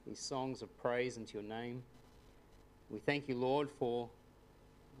these songs of praise unto your name. We thank you, Lord, for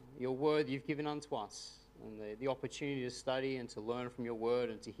your word you've given unto us, and the opportunity to study and to learn from your word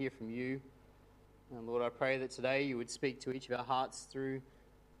and to hear from you. And Lord, I pray that today you would speak to each of our hearts through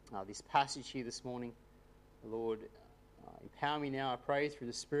this passage here this morning. Lord, empower me now, I pray, through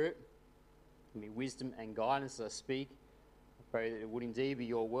the Spirit. Give me wisdom and guidance as I speak. I pray that it would indeed be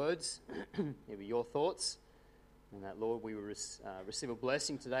your words, it be your thoughts, and that, Lord, we will receive a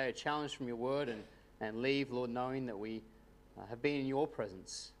blessing today, a challenge from your word, and leave, Lord, knowing that we have been in your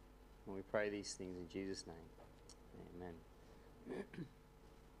presence. And we pray these things in Jesus' name. Amen.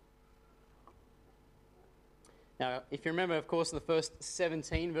 Now, if you remember, of course, in the first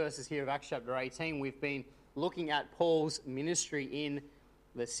 17 verses here of Acts chapter 18, we've been looking at Paul's ministry in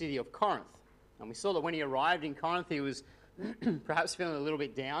the city of Corinth. And we saw that when he arrived in Corinth, he was perhaps feeling a little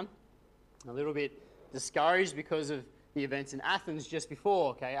bit down, a little bit discouraged because of the events in Athens just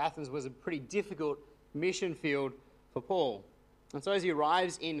before. Okay, Athens was a pretty difficult mission field for Paul. And so as he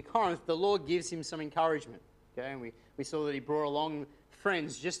arrives in Corinth, the Lord gives him some encouragement. Okay, and we saw that he brought along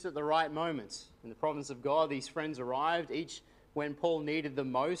friends just at the right moments. In the providence of God, these friends arrived, each when Paul needed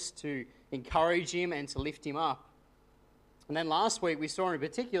them most, to encourage him and to lift him up. And then last week we saw in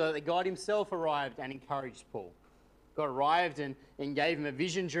particular that God himself arrived and encouraged Paul. God arrived and gave him a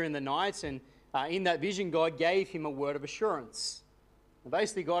vision during the night, and in that vision God gave him a word of assurance. And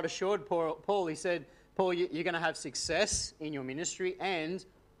basically God assured Paul, he said, Paul, you're going to have success in your ministry, and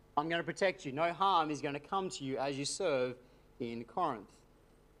I'm going to protect you. No harm is going to come to you as you serve in Corinth.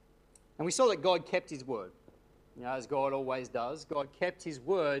 And we saw that God kept his word. You know, as God always does, God kept his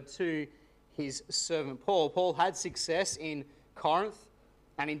word to his servant Paul. Paul had success in Corinth,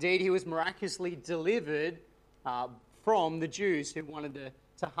 and indeed he was miraculously delivered from the Jews who wanted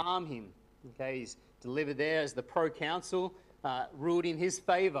to harm him. Okay, he's delivered there as the proconsul ruled in his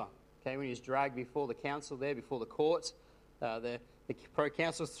favor. Okay, when he was dragged before the council there, before the court, the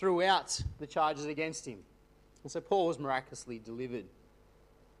proconsul threw out the charges against him. And so Paul was miraculously delivered.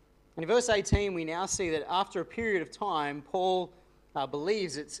 And in verse 18, we now see that after a period of time, Paul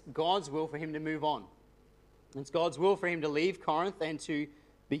believes it's God's will for him to move on. It's God's will for him to leave Corinth and to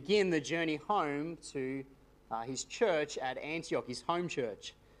begin the journey home to his church at Antioch, his home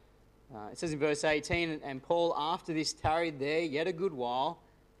church. It says in verse 18, and Paul after this tarried there yet a good while,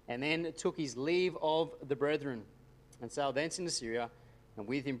 and then took his leave of the brethren, and sailed thence into Syria, and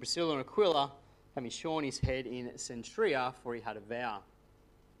with him Priscilla and Aquila, having shorn his head in Cenchrea, for he had a vow.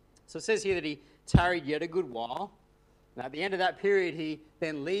 So it says here that he tarried yet a good while. And at the end of that period, he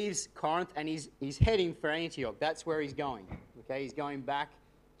then leaves Corinth and he's heading for Antioch. That's where he's going. Okay, he's going back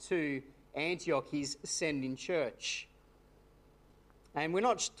to Antioch, his sending church. And we're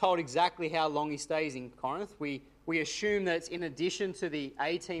not told exactly how long he stays in Corinth. We assume that it's in addition to the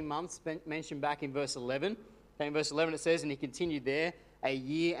 18 months mentioned back in verse 11. Okay, in verse 11 it says, and he continued there a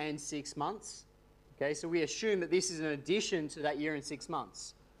year and 6 months. Okay, so we assume that this is in addition to that year and 6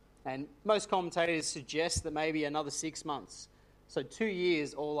 months. And most commentators suggest that maybe another 6 months. So 2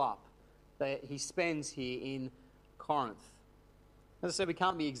 years all up that he spends here in Corinth. As I said, we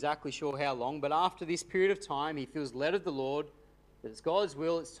can't be exactly sure how long, but after this period of time, he feels led of the Lord, that it's God's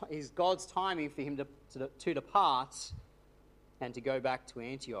will, it's God's timing for him to depart and to go back to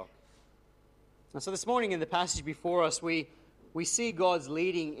Antioch. And so this morning in the passage before us, we see God's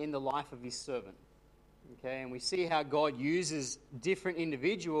leading in the life of his servant. Okay, and we see how God uses different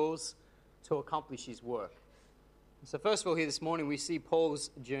individuals to accomplish his work. So first of all, here this morning, we see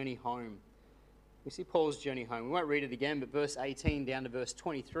Paul's journey home. We see Paul's journey home. We won't read it again, but verse 18 down to verse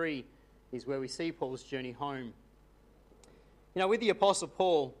 23 is where we see Paul's journey home. You know, with the Apostle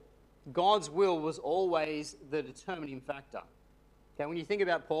Paul, God's will was always the determining factor. Okay, when you think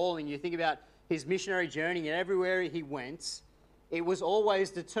about Paul and you think about his missionary journey and everywhere he went, it was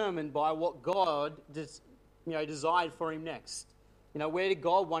always determined by what God desired for him next. You know, where did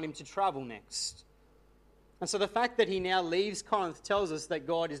God want him to travel next? And so the fact that he now leaves Corinth tells us that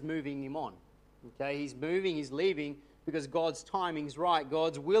God is moving him on. Okay, he's moving, he's leaving because God's timing's right.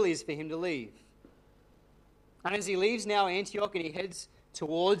 God's will is for him to leave. And as he leaves now Antioch and he heads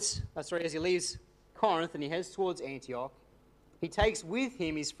as he leaves Corinth and he heads towards Antioch, he takes with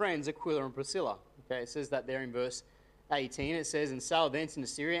him his friends Aquila and Priscilla. Okay, it says that there in verse 18. It says, and sailed thence into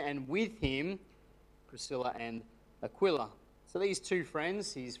Syria, and with him Priscilla and Aquila. So these two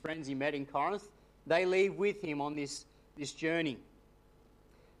friends, his friends he met in Corinth, they leave with him on this journey.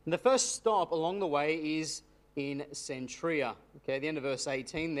 And the first stop along the way is in Cenchrea. Okay, at the end of verse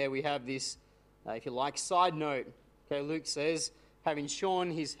 18 there we have this, if you like, side note. Okay, Luke says, having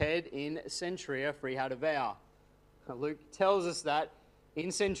shorn his head in Cenchrea, for he had a vow. Luke tells us that in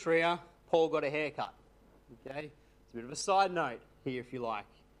Centuria, Paul got a haircut. Okay? It's a bit of a side note here, if you like.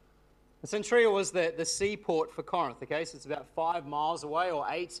 Centuria was the seaport for Corinth. Okay? So it's about 5 miles away, or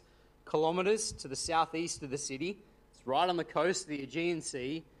 8 kilometres to the southeast of the city. It's right on the coast of the Aegean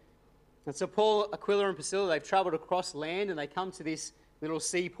Sea. And so Paul, Aquila, and Priscilla, they've travelled across land and they come to this little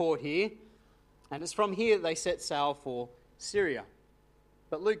seaport here. And it's from here that they set sail for Syria.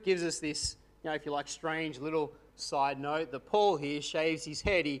 But Luke gives us this, if you like, strange little side note that Paul here shaves his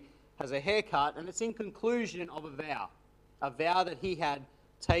head. He has a haircut, and it's in conclusion of a vow that he had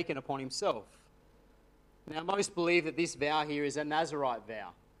taken upon himself. Now, most believe that this vow here is a Nazirite vow.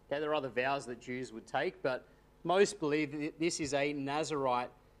 Okay, there are other vows that Jews would take, but most believe that this is a Nazirite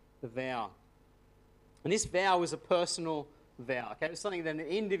vow. And this vow was a personal vow. Okay, it was something that an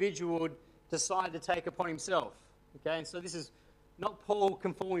individual would decide to take upon himself. Okay, and so this is not Paul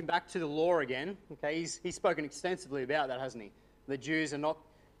conforming back to the law again. Okay, he's spoken extensively about that, hasn't he? The Jews are not,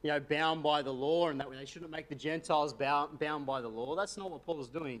 bound by the law, and that they shouldn't make the Gentiles bound by the law. That's not what Paul's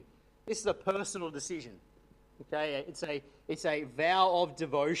doing. This is a personal decision. Okay, it's a vow of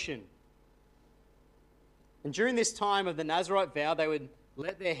devotion. And during this time of the Nazirite vow, they would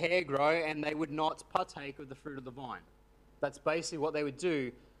let their hair grow and they would not partake of the fruit of the vine. That's basically what they would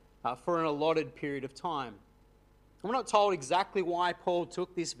do for an allotted period of time. We're not told exactly why Paul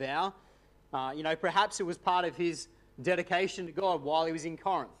took this vow. Perhaps it was part of his dedication to God while he was in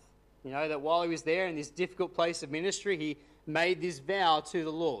Corinth. That while he was there in this difficult place of ministry, he made this vow to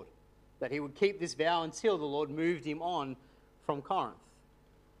the Lord, that he would keep this vow until the Lord moved him on from Corinth.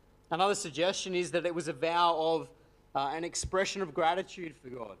 Another suggestion is that it was a vow of an expression of gratitude for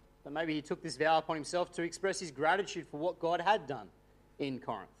God. That maybe he took this vow upon himself to express his gratitude for what God had done in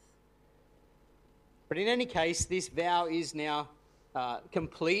Corinth. But in any case, this vow is now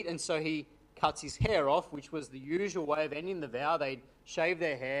complete, and so he cuts his hair off, which was the usual way of ending the vow. They'd shave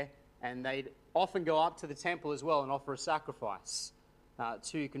their hair, and they'd often go up to the temple as well and offer a sacrifice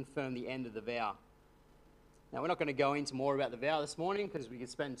to confirm the end of the vow. Now, we're not going to go into more about the vow this morning because we could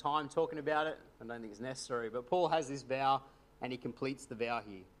spend time talking about it. I don't think it's necessary. But Paul has this vow and he completes the vow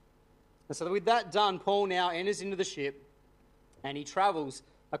here. And so with that done, Paul now enters into the ship and he travels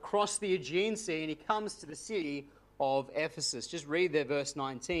across the Aegean Sea and he comes to the city of Ephesus. Just read there verse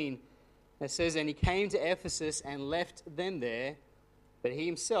 19. It says, "And he came to Ephesus and left them there, but he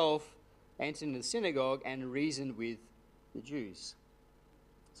himself entered into the synagogue and reasoned with the Jews."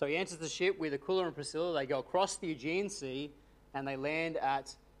 So he enters the ship with Aquila and Priscilla. They go across the Aegean Sea and they land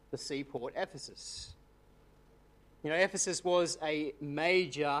at the seaport Ephesus. Ephesus was a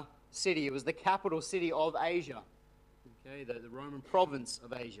major city. It was the capital city of Asia, the Roman province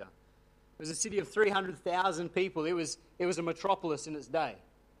of Asia. It was a city of 300,000 people. It was a metropolis in its day.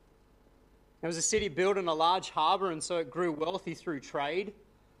 It was a city built in a large harbour, and so it grew wealthy through trade.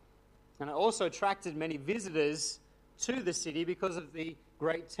 And it also attracted many visitors to the city because of the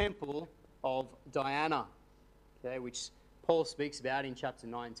great temple of Diana, which Paul speaks about in chapter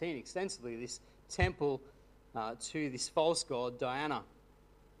 19 extensively, this temple to this false god Diana.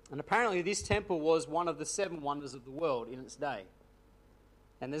 And apparently this temple was one of the 7 wonders of the world in its day.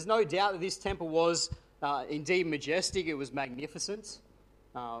 And there's no doubt that this temple was indeed majestic. It was magnificent.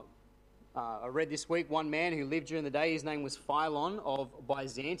 I read this week one man who lived during the day, his name was Philon of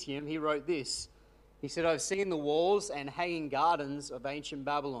Byzantium. He wrote this. He said, "I've seen the walls and hanging gardens of ancient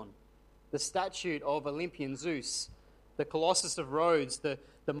Babylon, the statue of Olympian Zeus, the Colossus of Rhodes, the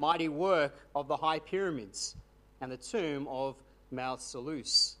mighty work of the high pyramids, and the tomb of Mount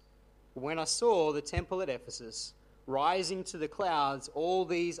Seleucus. When I saw the temple at Ephesus rising to the clouds, all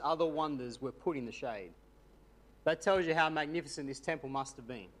these other wonders were put in the shade." That tells you how magnificent this temple must have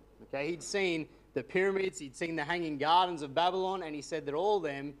been. He'd seen the pyramids, he'd seen the hanging gardens of Babylon, and he said that all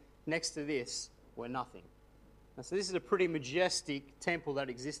them next to this were nothing. And so this is a pretty majestic temple that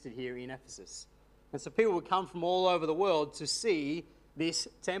existed here in Ephesus. And so people would come from all over the world to see this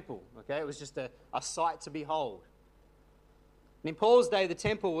temple. It was just a sight to behold. And in Paul's day, the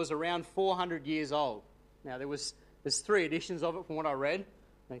temple was around 400 years old. Now, there's 3 editions of it from what I read.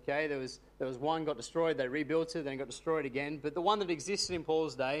 There was one got destroyed, they rebuilt it, then it got destroyed again. But the one that existed in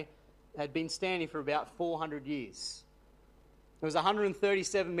Paul's day had been standing for about 400 years. It was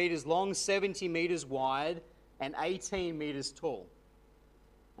 137 metres long, 70 metres wide, and 18 metres tall.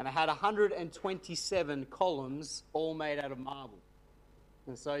 And it had 127 columns, all made out of marble.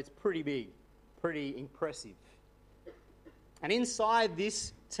 And so it's pretty big, pretty impressive. And inside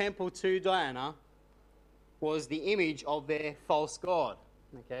this temple to Diana was the image of their false god,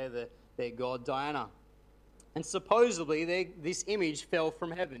 their god Diana. And supposedly this image fell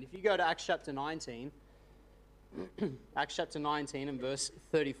from heaven. If you go to Acts chapter 19, Acts chapter 19 and verse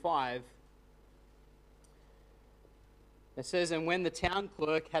 35. It says, "And when the town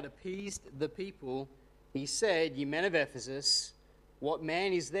clerk had appeased the people, he said, Ye men of Ephesus, what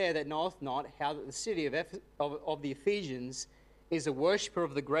man is there that knoweth not how that the city of the Ephesians is a worshipper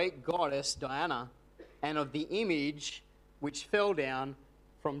of the great goddess Diana, and of the image which fell down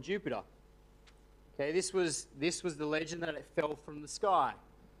from Jupiter?" Okay, this was the legend that it fell from the sky.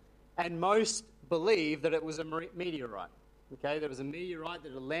 And most believe that it was a meteorite. Okay, there was a meteorite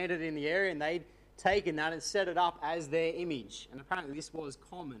that had landed in the area, and they'd taken that and set it up as their image. And apparently this was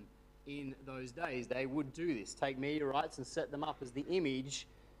common in those days. They would do this, take meteorites and set them up as the image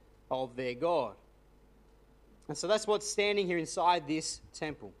of their god. And so that's what's standing here inside this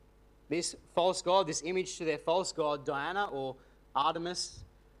temple. This false god, this image to their false god, Diana, or Artemis,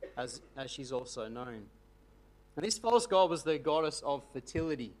 as she's also known. And this false god was the goddess of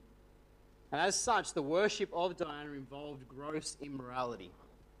fertility. And as such, the worship of Diana involved gross immorality.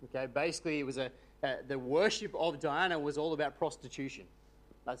 Okay, basically it was the worship of Diana was all about prostitution.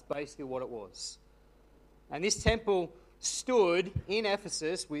 That's basically what it was. And this temple stood in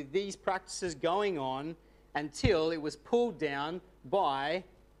Ephesus with these practices going on until it was pulled down by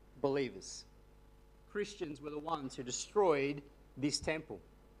believers. Christians were the ones who destroyed this temple.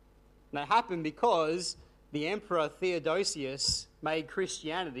 And that happened because the Emperor Theodosius made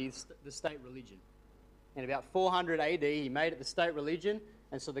Christianity the state religion. In about 400 AD, he made it the state religion,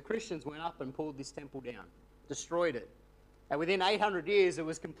 and so the Christians went up and pulled this temple down, destroyed it. And within 800 years, it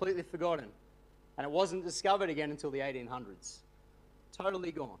was completely forgotten. And it wasn't discovered again until the 1800s.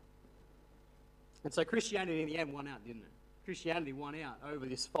 Totally gone. And so Christianity in the end won out, didn't it? Christianity won out over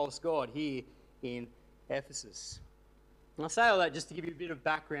this false god here in Ephesus. And I say all that just to give you a bit of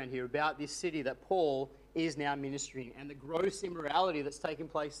background here about this city that Paul is now ministering and the gross immorality that's taking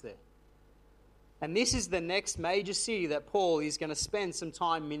place there. And this is the next major city that Paul is going to spend some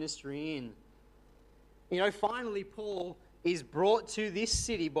time ministering in. You know, finally Paul is brought to this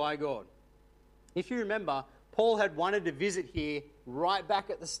city by God. If you remember, Paul had wanted to visit here right back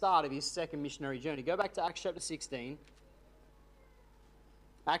at the start of his second missionary journey. Go back to Acts chapter 16.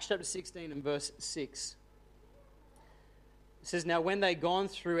 Acts chapter 16 and verse 6. It says, "Now when they gone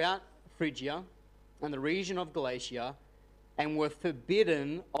throughout Phrygia and the region of Galatia, and were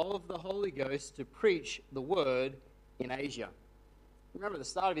forbidden of the Holy Ghost to preach the word in Asia." Remember, at the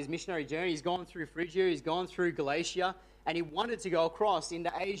start of his missionary journey, he's gone through Phrygia, he's gone through Galatia, and he wanted to go across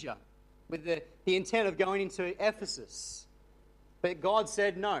into Asia with the intent of going into Ephesus. But God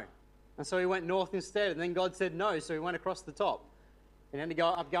said no. And so he went north instead. And then God said no, so he went across the top. And ended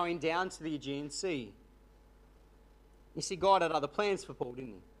up going down to the Aegean Sea. You see, God had other plans for Paul,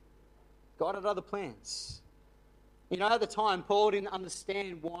 didn't he? God had other plans. You know, at the time, Paul didn't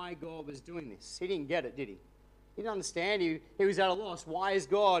understand why God was doing this. He didn't get it, did he? He didn't understand. He was at a loss. Why is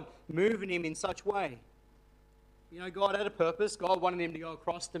God moving him in such a way? You know, God had a purpose. God wanted him to go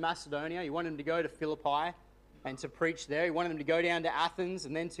across to Macedonia. He wanted him to go to Philippi and to preach there. He wanted him to go down to Athens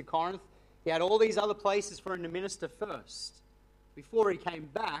and then to Corinth. He had all these other places for him to minister first before he came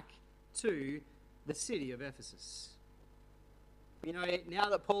back to the city of Ephesus. You know, now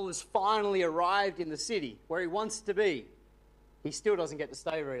that Paul has finally arrived in the city where he wants to be, he still doesn't get to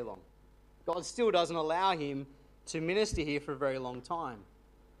stay very long. God still doesn't allow him to minister here for a very long time.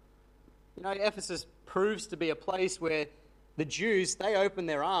 You know, Ephesus proves to be a place where the Jews, they open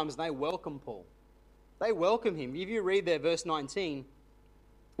their arms and they welcome Paul. They welcome him. If you read there, verse 19,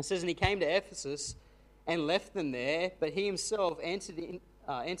 it says, "And he came to Ephesus and left them there, but he himself entered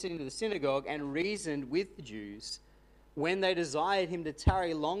into the synagogue and reasoned with the Jews. When they desired him to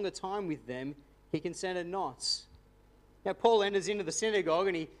tarry longer time with them, he consented not." Now, Paul enters into the synagogue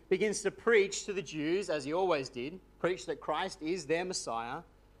and he begins to preach to the Jews, as he always did, preach that Christ is their Messiah.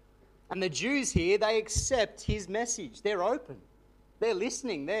 And the Jews here, they accept his message. They're open. They're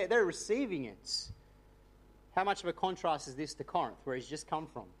listening. They're receiving it. How much of a contrast is this to Corinth, where he's just come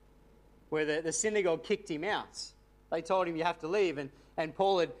from? Where the synagogue kicked him out. They told him, "You have to leave." And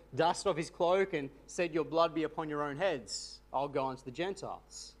Paul had dusted off his cloak and said, "Your blood be upon your own heads. I'll go on to the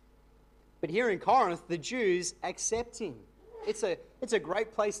Gentiles." But here in Corinth, the Jews accept him. It's a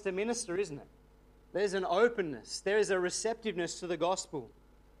great place to minister, isn't it? There's an openness. There is a receptiveness to the gospel.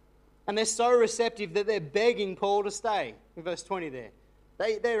 And they're so receptive that they're begging Paul to stay. In verse 20 there.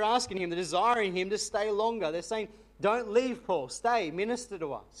 They're asking him, they're desiring him to stay longer. They're saying, "Don't leave, Paul. Stay, minister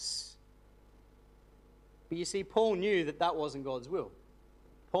to us." But you see, Paul knew that wasn't God's will.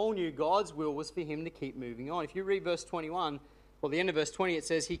 Paul knew God's will was for him to keep moving on. If you read verse 21, well, the end of verse 20, it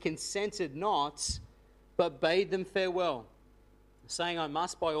says, "He consented not, but bade them farewell, saying, I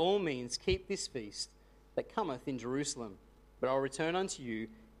must by all means keep this feast, that cometh in Jerusalem, but I'll return unto you,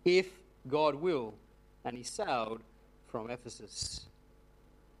 if God will. And he sailed from Ephesus.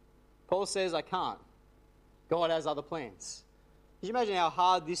 Paul says, I can't. God has other plans. Can you imagine how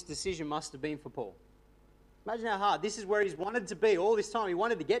hard this decision must have been for Paul? Imagine how hard. This is where he's wanted to be all this time. He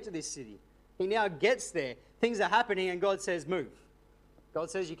wanted to get to this city. He now gets there. Things are happening and God says, move.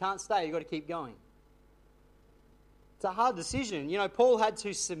 God says, you can't stay. You've got to keep going. It's a hard decision. You know, Paul had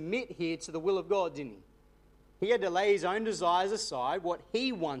to submit here to the will of God, didn't he? He had to lay his own desires aside, what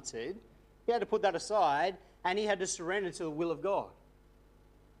he wanted. He had to put that aside, and he had to surrender to the will of God.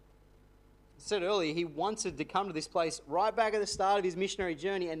 I said earlier, he wanted to come to this place right back at the start of his missionary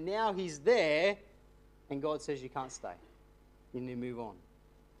journey, and now he's there, and God says you can't stay. You need to move on.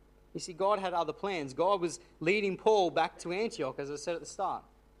 You see, God had other plans. God was leading Paul back to Antioch, as I said at the start,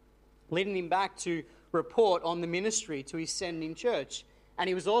 leading him back to report on the ministry to his sending church. And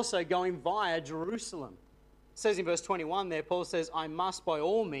he was also going via Jerusalem. It says in verse 21 there, Paul says, I must by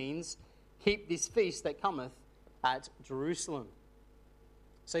all means keep this feast that cometh at Jerusalem.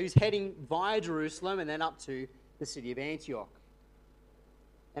 So he was heading via Jerusalem and then up to the city of Antioch.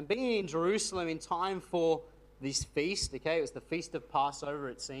 And being in Jerusalem in time for this feast, okay, it was the feast of Passover,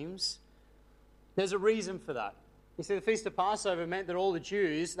 it seems. There's a reason for that. You see, the feast of Passover meant that all the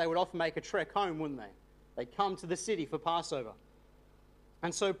Jews, they would often make a trek home, wouldn't they? They'd come to the city for Passover.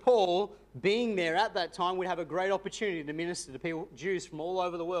 And so Paul, being there at that time, would have a great opportunity to minister to people, Jews from all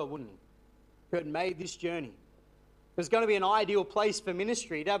over the world, wouldn't he? Who had made this journey. It was going to be an ideal place for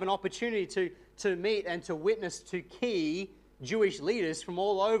ministry, to have an opportunity to meet and to witness to key Jewish leaders from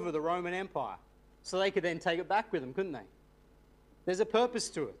all over the Roman Empire. So they could then take it back with them, couldn't they? There's a purpose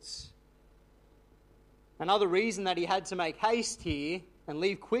to it. Another reason that he had to make haste here and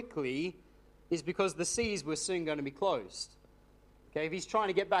leave quickly is because the seas were soon going to be closed. Okay, if he's trying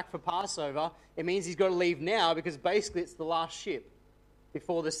to get back for Passover, it means he's got to leave now because basically it's the last ship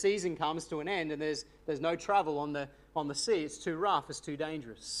before the season comes to an end and there's no travel on the sea. It's too rough, it's too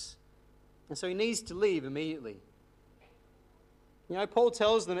dangerous. And so he needs to leave immediately. You know, Paul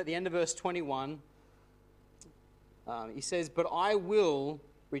tells them at the end of verse 21, he says, but I will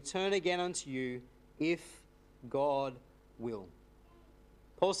return again unto you if God will.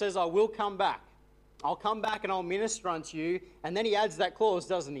 Paul says, I will come back. I'll come back and I'll minister unto you. And then he adds that clause,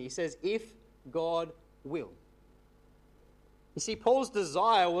 doesn't he? He says, if God will. You see, Paul's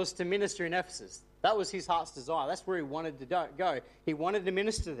desire was to minister in Ephesus. That was his heart's desire. That's where he wanted to go. He wanted to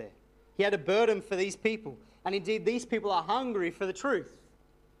minister there. He had a burden for these people. And indeed, these people are hungry for the truth.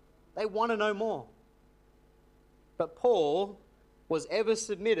 They want to know more. But Paul was ever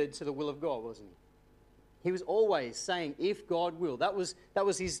submitted to the will of God, wasn't he? He was always saying, if God will. That was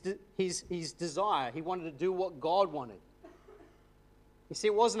his desire. He wanted to do what God wanted. You see,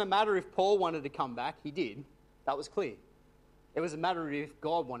 it wasn't a matter if Paul wanted to come back. He did. That was clear. It was a matter of if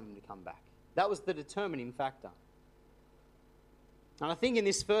God wanted him to come back. That was the determining factor. And I think in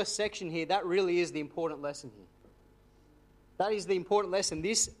this first section here, that really is the important lesson here. That is the important lesson.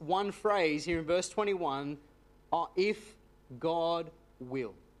 This one phrase here in verse 21, if God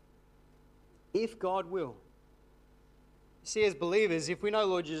will. If God will. See, as believers, if we know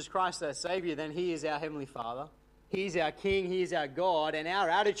Lord Jesus Christ our Saviour, then He is our Heavenly Father. He is our King. He is our God. And our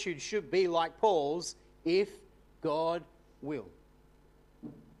attitude should be like Paul's, if God will.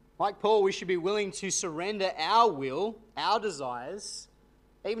 Like Paul, we should be willing to surrender our will, our desires,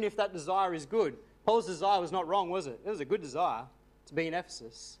 even if that desire is good. Paul's desire was not wrong, was it? It was a good desire to be in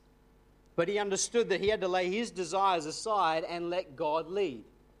Ephesus. But he understood that he had to lay his desires aside and let God lead.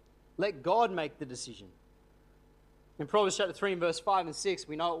 Let God make the decision. In Proverbs chapter 3 and verse 5 and 6,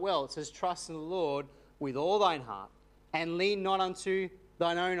 we know it well. It says, trust in the Lord with all thine heart, and lean not unto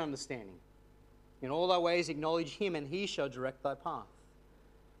thine own understanding. In all thy ways acknowledge him, and he shall direct thy path.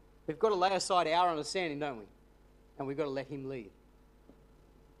 We've got to lay aside our understanding, don't we? And we've got to let him lead.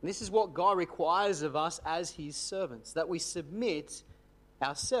 And this is what God requires of us as his servants, that we submit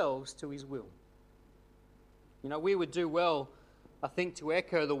ourselves to his will. You know, we would do well, I think, to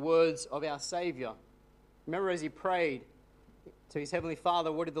echo the words of our Saviour. Remember as he prayed to his Heavenly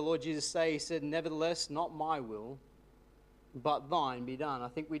Father, what did the Lord Jesus say? He said, nevertheless, not my will, but thine be done. I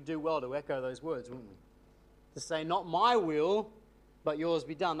think we'd do well to echo those words, wouldn't we? To say, not my will, but yours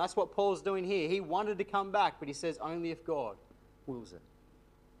be done. That's what Paul's doing here. He wanted to come back, but he says, only if God wills it.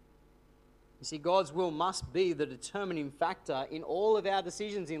 You see, God's will must be the determining factor in all of our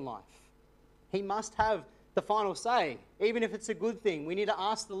decisions in life. He must have the final say. Even if it's a good thing, we need to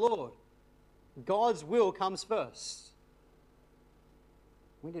ask the Lord. God's will comes first.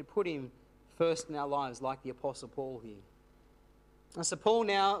 We need to put him first in our lives like the Apostle Paul here. And so Paul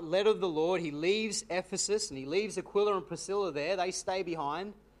now, led of the Lord, he leaves Ephesus and he leaves Aquila and Priscilla there. They stay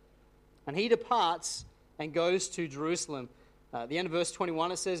behind. And he departs and goes to Jerusalem. At the end of verse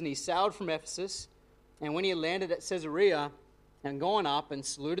 21 it says, "And he sailed from Ephesus, and when he had landed at Caesarea and gone up and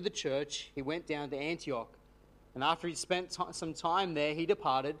saluted the church, he went down to Antioch. And after he'd spent some time there, he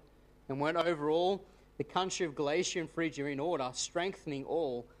departed and went over all the country of Galatia and Phrygia in order, strengthening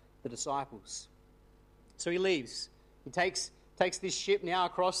all the disciples." So he leaves. He takes this ship now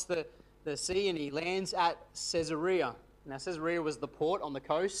across the sea and he lands at Caesarea. Now Caesarea was the port on the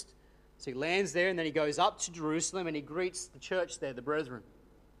coast. So he lands there and then he goes up to Jerusalem and he greets the church there, the brethren.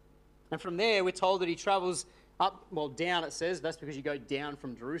 And from there we're told that he travels down it says. That's because you go down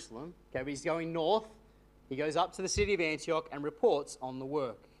from Jerusalem. Okay, but he's going north. He goes up to the city of Antioch and reports on the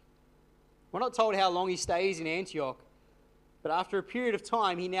work. We're not told how long he stays in Antioch, but after a period of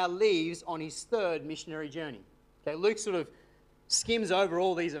time he now leaves on his third missionary journey. Okay, Luke sort of skims over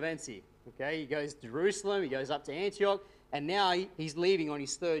all these events here. Okay, he goes to Jerusalem, he goes up to Antioch, and now he's leaving on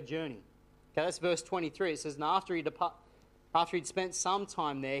his third journey. Okay, that's verse 23. It says, "And after he'd spent some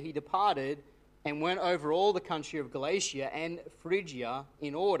time there, he departed and went over all the country of Galatia and Phrygia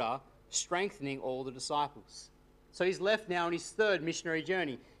in order, strengthening all the disciples." So he's left now on his third missionary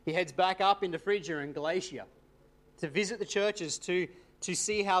journey. He heads back up into Phrygia and Galatia to visit the churches, to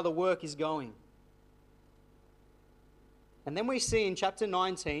see how the work is going. And then we see in chapter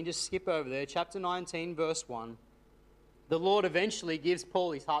 19, just skip over there, chapter 19, verse 1, the Lord eventually gives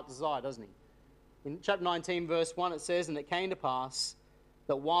Paul his heart desire, doesn't he? In chapter 19, verse 1, it says, "And it came to pass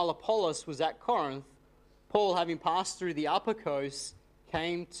that while Apollos was at Corinth, Paul, having passed through the upper coast,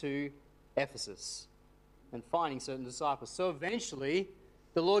 came to Ephesus, and finding certain disciples." So eventually,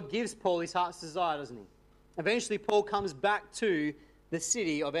 the Lord gives Paul his heart's desire, doesn't he? Eventually, Paul comes back to the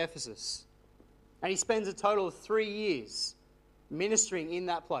city of Ephesus. And he spends a total of 3 years ministering in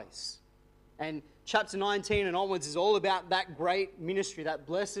that place. And chapter 19 and onwards is all about that great ministry, that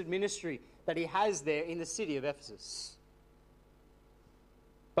blessed ministry that he has there in the city of Ephesus.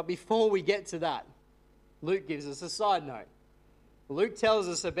 But before we get to that, Luke gives us a side note. Luke tells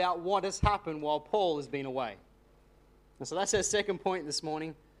us about what has happened while Paul has been away. And so that's our second point this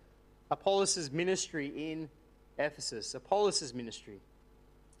morning. Apollos' ministry in Ephesus. Apollos' ministry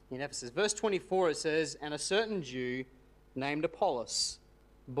in Ephesus. Verse 24 it says, "And a certain Jew named Apollos,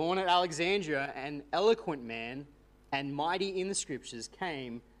 born at Alexandria, an eloquent man and mighty in the scriptures,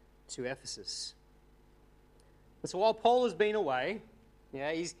 came to Ephesus." And so while Paul has been away,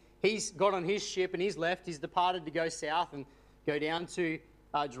 he's got on his ship and he's left. He's departed to go south and go down to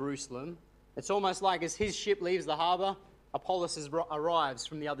Jerusalem. It's almost like as his ship leaves the harbour, Apollos arrives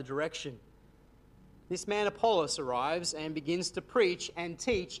from the other direction. This man Apollos arrives and begins to preach and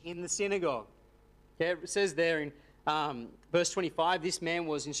teach in the synagogue. Okay, it says there in verse 25, "This man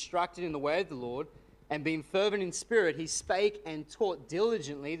was instructed in the way of the Lord, and being fervent in spirit, he spake and taught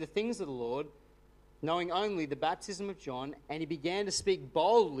diligently the things of the Lord, knowing only the baptism of John, and he began to speak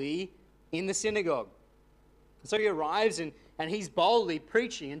boldly in the synagogue." So he arrives and he's boldly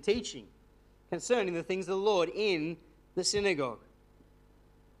preaching and teaching concerning the things of the Lord in the synagogue.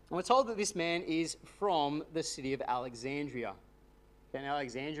 And we're told that this man is from the city of Alexandria. Okay, now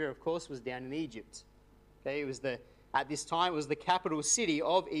Alexandria, of course, was down in Egypt. Okay, at this time, it was the capital city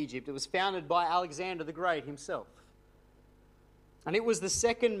of Egypt. It was founded by Alexander the Great himself. And it was the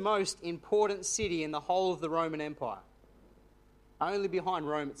second most important city in the whole of the Roman Empire, only behind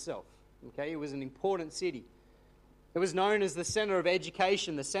Rome itself. Okay, it was an important city. It was known as the center of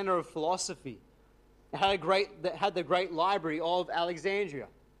education, the center of philosophy. It had the great library of Alexandria,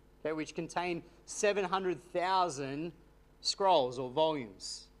 okay, which contained 700,000 scrolls or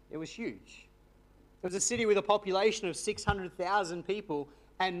volumes. It was huge. It was a city with a population of 600,000 people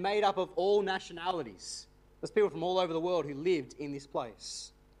and made up of all nationalities. There's people from all over the world who lived in this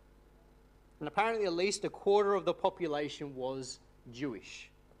place. And apparently at least a quarter of the population was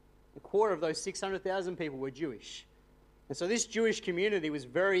Jewish. A quarter of those 600,000 people were Jewish. And so this Jewish community was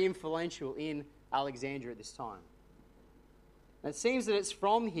very influential in Alexandria at this time. And it seems that it's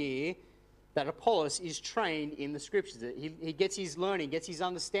from here that Apollos is trained in the scriptures. He gets his learning, gets his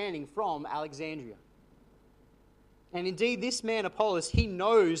understanding from Alexandria. And indeed, this man Apollos, he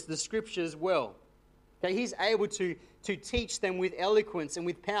knows the scriptures well. Okay, he's able to teach them with eloquence and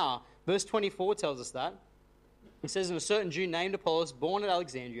with power. Verse 24 tells us that. It says, "And a certain Jew named Apollos, born at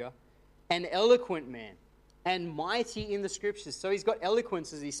Alexandria, an eloquent man, and mighty in the scriptures." So he's got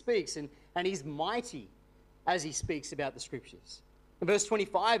eloquence as he speaks, and he's mighty as he speaks about the scriptures. In verse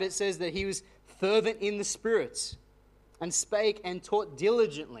 25, it says that he was fervent in the spirits, and spake and taught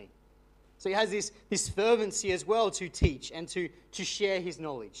diligently. So he has this fervency as well to teach and to share his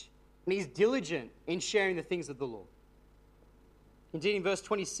knowledge. And he's diligent in sharing the things of the Lord. Indeed, in verse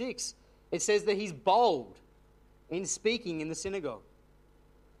 26, it says that he's bold in speaking in the synagogue.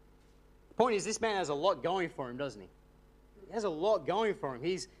 The point is, this man has a lot going for him, doesn't he? He has a lot going for him.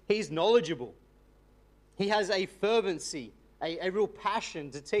 He's knowledgeable. He has a fervency, a real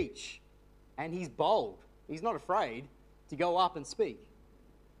passion to teach. And he's bold. He's not afraid to go up and speak.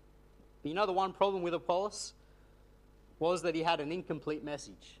 But you know the one problem with Apollos was that he had an incomplete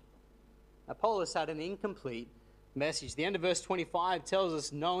message. Apollos had an incomplete message. The end of verse 25 tells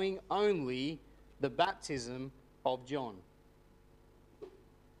us, knowing only the baptism of John.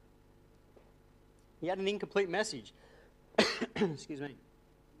 He had an incomplete message. Excuse me.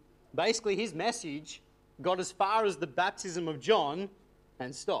 Basically, his message got as far as the baptism of John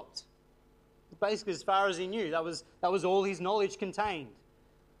and stopped. Basically, as far as he knew, that was all his knowledge contained.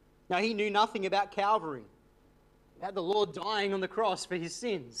 Now, he knew nothing about Calvary, about the Lord dying on the cross for his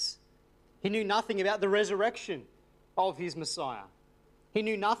sins. He knew nothing about the resurrection of his Messiah. He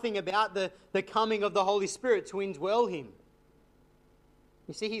knew nothing about the coming of the Holy Spirit to indwell him.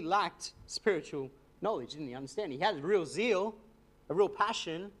 You see, he lacked spiritual knowledge, didn't he? Understanding. He had a real zeal, a real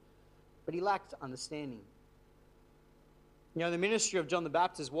passion, but he lacked understanding. You know, the ministry of John the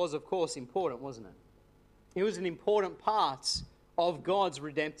Baptist was, of course, important, wasn't it? It was an important part of God's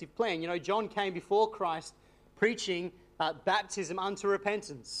redemptive plan. You know, John came before Christ preaching baptism unto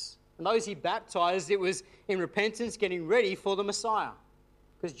repentance. And those he baptized, it was in repentance, getting ready for the Messiah.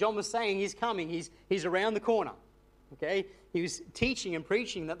 Because John was saying he's coming, he's around the corner. Okay? He was teaching and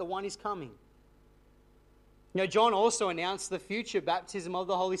preaching that the one is coming. You know, John also announced the future baptism of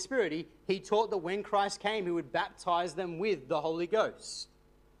the Holy Spirit. He taught that when Christ came, he would baptize them with the Holy Ghost.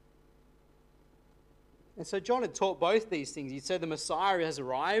 And so John had taught both these things. He said the Messiah has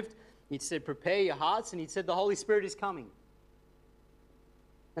arrived. He said, prepare your hearts. And he said the Holy Spirit is coming.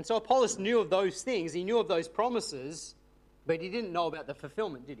 And so Apollos knew of those things. He knew of those promises, but he didn't know about the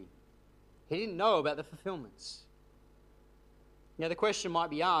fulfillment, did he? He didn't know about the fulfillments. Now the question might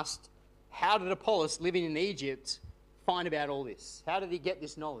be asked, how did Apollos, living in Egypt, find about all this? How did he get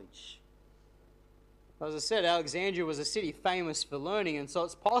this knowledge? As I said, Alexandria was a city famous for learning, and so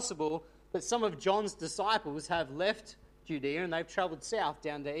it's possible that some of John's disciples have left Judea and they've travelled south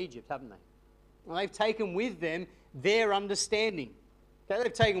down to Egypt, haven't they? And they've taken with them their understanding. Okay,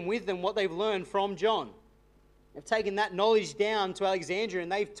 they've taken with them what they've learned from John. They've taken that knowledge down to Alexandria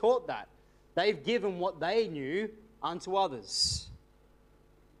and they've taught that. They've given what they knew unto others,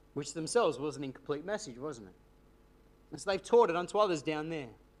 which themselves was an incomplete message, wasn't it? And so they've taught it unto others down there.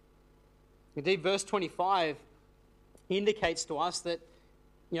 Indeed, verse 25 indicates to us that,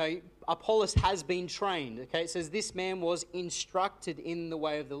 you know, Apollos has been trained. Okay, it says this man was instructed in the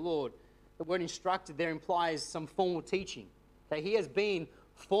way of the Lord. The word instructed there implies some formal teaching. Okay, he has been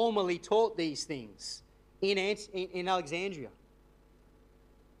formally taught these things in Alexandria.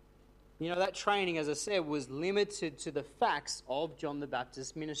 You know, that training, as I said, was limited to the facts of John the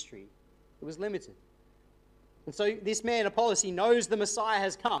Baptist's ministry. It was limited. And so this man, Apollos, he knows the Messiah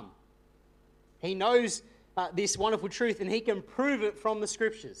has come. He knows this wonderful truth, and he can prove it from the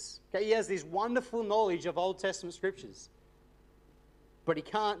Scriptures. Okay, he has this wonderful knowledge of Old Testament Scriptures. But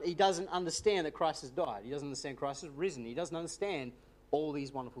he doesn't understand that Christ has died. He doesn't understand Christ has risen. He doesn't understand all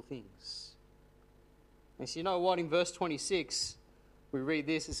these wonderful things. And so you know what? In verse 26, we read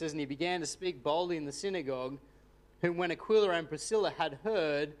this. It says, and he began to speak boldly in the synagogue, whom when Aquila and Priscilla had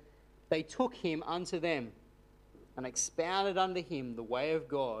heard, they took him unto them, and expounded unto him the way of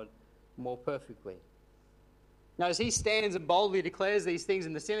God more perfectly. Now, as he stands and boldly declares these things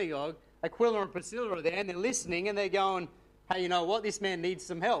in the synagogue, Aquila and Priscilla are there, and they're listening, and they're going, hey, you know what? This man needs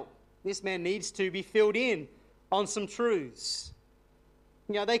some help. This man needs to be filled in on some truths.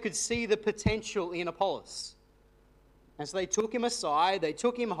 You know, they could see the potential in Apollos. And so they took him aside, they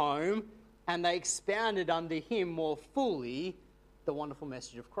took him home, and they expounded unto him more fully the wonderful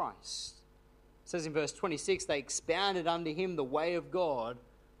message of Christ. It says in verse 26, they expounded unto him the way of God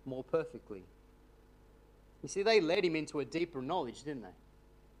more perfectly. You see, they led him into a deeper knowledge, didn't they?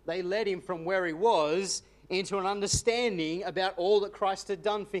 They led him from where he was into an understanding about all that Christ had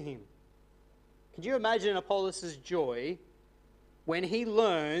done for him. Could you imagine Apollos' joy when he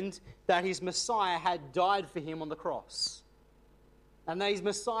learned that his Messiah had died for him on the cross, and that his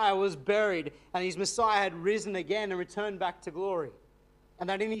Messiah was buried, and his Messiah had risen again and returned back to glory, and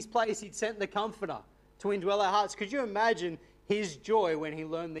that in his place he'd sent the Comforter to indwell our hearts? Could you imagine his joy when he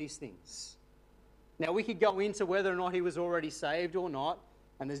learned these things? Now, we could go into whether or not he was already saved or not,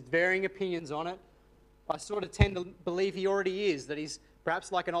 and there's varying opinions on it. I sort of tend to believe he already is, that he's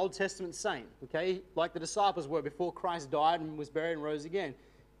Perhaps like an Old Testament saint, okay? Like the disciples were before Christ died and was buried and rose again.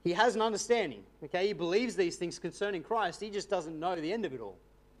 He has an understanding, okay? He believes these things concerning Christ. He just doesn't know the end of it all,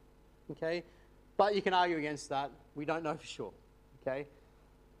 okay? But you can argue against that. We don't know for sure, okay?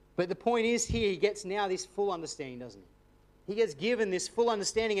 But the point is here, he gets now this full understanding, doesn't he? He gets given this full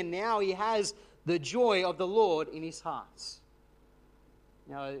understanding, and now he has the joy of the Lord in his heart.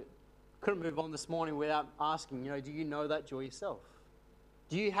 Couldn't move on this morning without asking, do you know that joy yourself?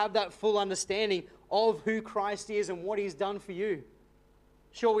 Do you have that full understanding of who Christ is and what he's done for you?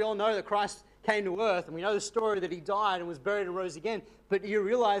 Sure, we all know that Christ came to earth, and we know the story that he died and was buried and rose again, but you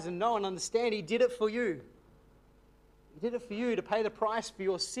realize and know and understand he did it for you. He did it for you to pay the price for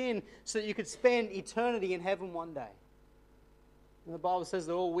your sin so that you could spend eternity in heaven one day. And the Bible says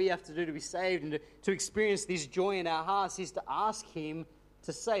that all we have to do to be saved and to experience this joy in our hearts is to ask him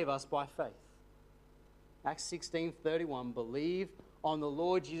to save us by faith. Acts 16:31, believe on the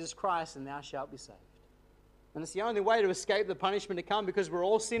Lord Jesus Christ and thou shalt be saved. And it's the only way to escape the punishment to come, because we're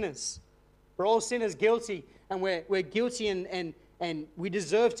all sinners. We're all sinners, guilty, and we're guilty and we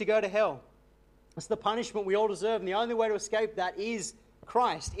deserve to go to hell. It's the punishment we all deserve, and the only way to escape that is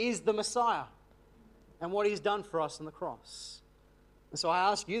Christ, is the Messiah, and what he's done for us on the cross. And so I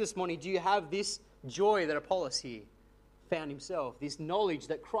ask you this morning, do you have this joy that Apollos here found himself, this knowledge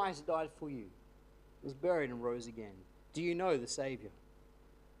that Christ died for you, was buried and rose again? Do you know the Savior?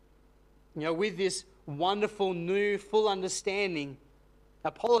 With this wonderful, new, full understanding,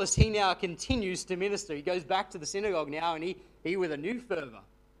 Apollos, he now continues to minister. He goes back to the synagogue now, and he with a new fervor,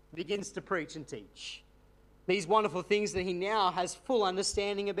 begins to preach and teach these wonderful things that he now has full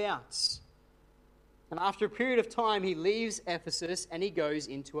understanding about. And after a period of time, he leaves Ephesus and he goes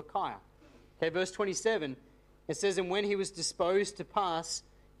into Achaia. Okay, verse 27, it says, and when he was disposed to pass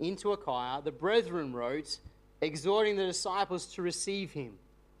into Achaia, the brethren wrote, exhorting the disciples to receive him,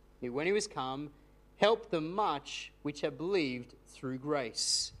 who, when he was come, helped them much which had believed through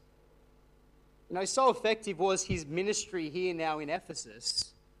grace. So effective was his ministry here now in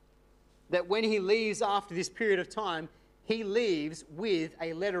Ephesus, that when he leaves after this period of time, he leaves with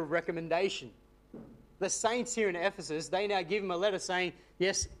a letter of recommendation. The saints here in Ephesus, they now give him a letter saying,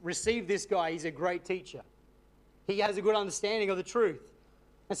 yes, receive this guy, he's a great teacher. He has a good understanding of the truth.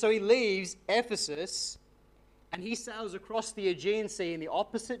 And so he leaves Ephesus, and he sails across the Aegean Sea in the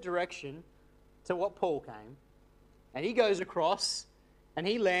opposite direction to what Paul came. And he goes across, and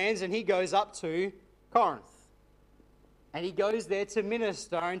he lands, and he goes up to Corinth. And he goes there to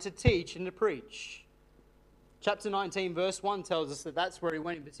minister and to teach and to preach. Chapter 19, verse 1 tells us that that's where he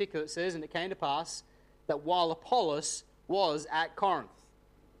went in particular. It says, and it came to pass that while Apollos was at Corinth.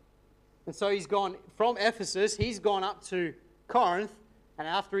 And so he's gone from Ephesus, he's gone up to Corinth, and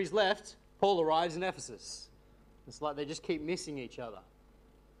after he's left, Paul arrives in Ephesus. It's like they just keep missing each other.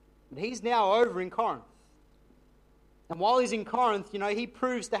 But he's now over in Corinth. And while he's in Corinth, he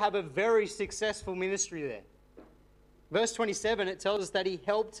proves to have a very successful ministry there. Verse 27, it tells us that he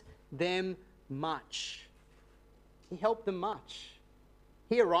helped them much. He helped them much.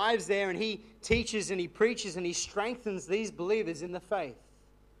 He arrives there and he teaches and he preaches and he strengthens these believers in the faith.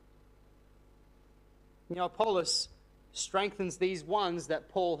 Apollos strengthens these ones that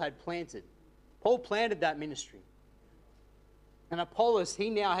Paul had planted. Paul planted that ministry. And Apollos, he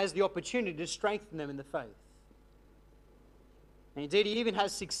now has the opportunity to strengthen them in the faith. And indeed, he even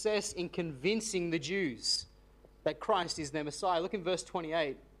has success in convincing the Jews that Christ is their Messiah. Look in verse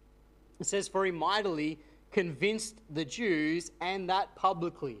 28. It says, for he mightily convinced the Jews, and that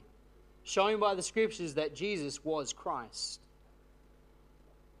publicly, showing by the Scriptures that Jesus was Christ.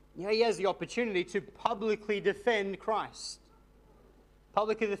 He has the opportunity to publicly defend Christ,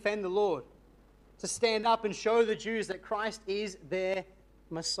 publicly defend the Lord, to stand up and show the Jews that Christ is their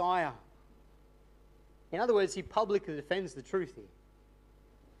Messiah. In other words, he publicly defends the truth here.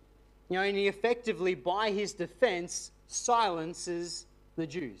 And he effectively, by his defense, silences the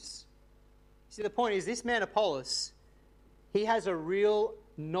Jews. See, the point is, this man Apollos, he has a real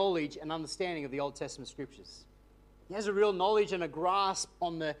knowledge and understanding of the Old Testament Scriptures. He has a real knowledge and a grasp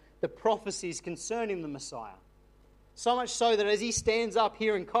on the prophecies concerning the Messiah. So much so that as he stands up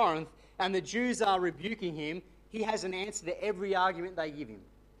here in Corinth and the Jews are rebuking him, he has an answer to every argument they give him.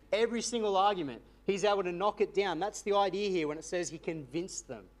 Every single argument. He's able to knock it down. That's the idea here when it says he convinced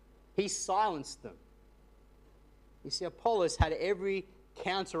them. He silenced them. You see, Apollos had every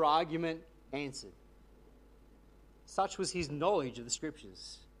counter-argument answered. Such was his knowledge of the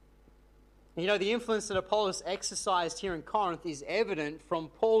Scriptures. And the influence that Apollos exercised here in Corinth is evident from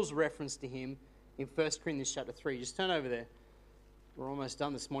Paul's reference to him in 1 Corinthians chapter 3. Just turn over there. We're almost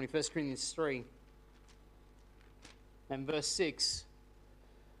done this morning. 1 Corinthians 3 and verse 6.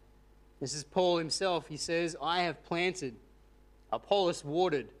 This is Paul himself. He says, I have planted, Apollos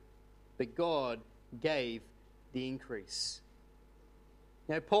watered, but God gave the increase.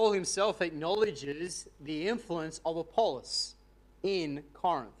 Now, Paul himself acknowledges the influence of Apollos in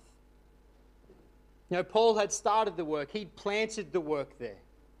Corinth. Paul had started the work. He'd planted the work there.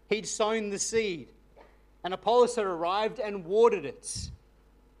 He'd sown the seed. And Apollos had arrived and watered it.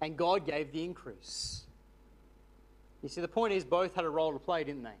 And God gave the increase. You see, the point is both had a role to play,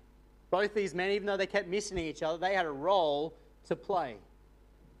 didn't they? Both these men, even though they kept missing each other, they had a role to play.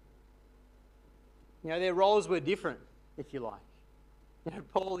 Their roles were different, if you like.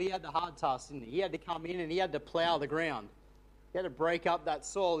 Paul, he had the hard task, didn't he? He had to come in and he had to plough the ground. He had to break up that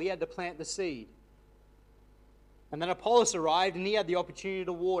soil. He had to plant the seed. And then Apollos arrived and he had the opportunity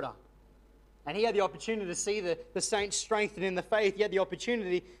to water. And he had the opportunity to see the saints strengthened in the faith. He had the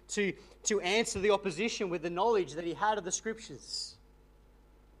opportunity to answer the opposition with the knowledge that he had of the Scriptures.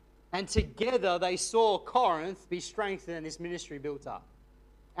 And together they saw Corinth be strengthened and this ministry built up.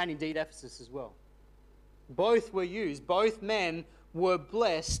 And indeed Ephesus as well. Both were used. Both men were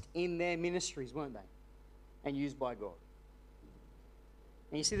blessed in their ministries, weren't they? And used by God.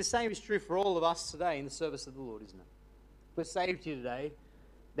 And you see, the same is true for all of us today in the service of the Lord, isn't it? If we're saved here today,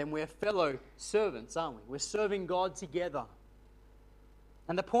 then we're fellow servants, aren't we? We're serving God together.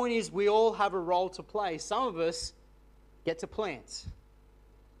 And the point is, we all have a role to play. Some of us get to plant.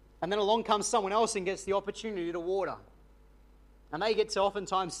 And then along comes someone else and gets the opportunity to water. And they get to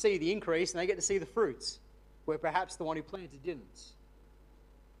oftentimes see the increase and they get to see the fruits, where perhaps the one who planted didn't.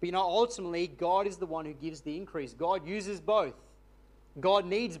 But ultimately, God is the one who gives the increase. God uses both. God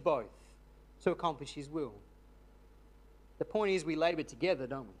needs both to accomplish His will. The point is we labour together,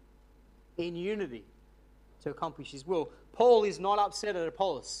 don't we? In unity to accomplish His will. Paul is not upset at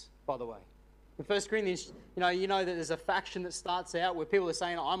Apollos, by the way. In 1 Corinthians, you know that there's a faction that starts out where people are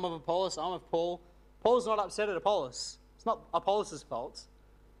saying, I'm of Apollos, I'm of Paul. Paul's not upset at Apollos. It's not Apollos' fault.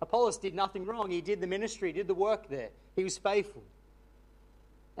 Apollos did nothing wrong. He did the ministry, he did the work there. He was faithful.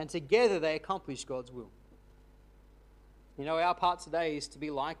 And together they accomplished God's will. Our part today is to be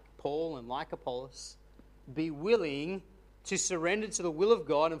like Paul and like Apollos. Be willing to surrender to the will of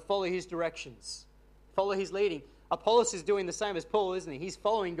God and follow His directions. Follow His leading. Apollos is doing the same as Paul, isn't he? He's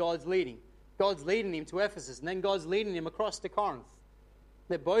following God's leading. God's leading him to Ephesus, and then God's leading him across to Corinth.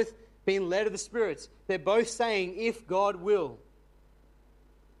 They're both being led of the Spirit. They're both saying, if God will.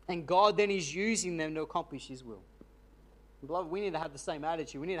 And God then is using them to accomplish His will. Beloved, we need to have the same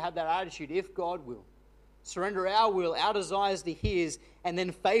attitude. We need to have that attitude, if God will. Surrender our will, our desires to His, and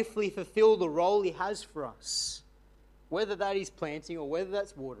then faithfully fulfill the role He has for us. Whether that is planting or whether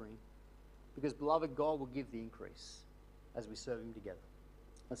that's watering. Because, beloved, God will give the increase as we serve Him together.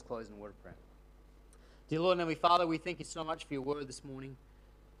 Let's close in a word of prayer. Dear Lord and Heavenly Father, we thank You so much for Your word this morning.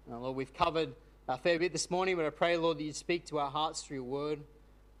 Lord, we've covered a fair bit this morning, but I pray, Lord, that You'd speak to our hearts through Your word.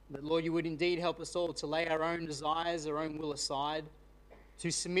 That, Lord, You would indeed help us all to lay our own desires, our own will aside,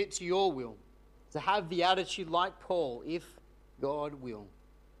 to submit to Your will. To have the attitude like Paul, if God will.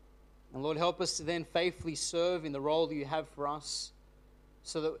 And Lord, help us to then faithfully serve in the role that You have for us,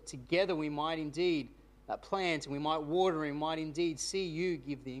 so that together we might indeed plant and we might water and might indeed see You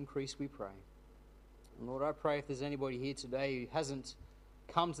give the increase, we pray. And Lord, I pray if there's anybody here today who hasn't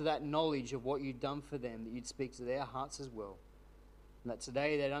come to that knowledge of what You've done for them, that You'd speak to their hearts as well. And that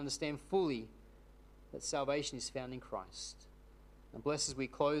today they'd understand fully that salvation is found in Christ. And bless as we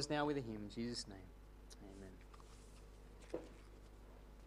close now with a hymn in Jesus' name.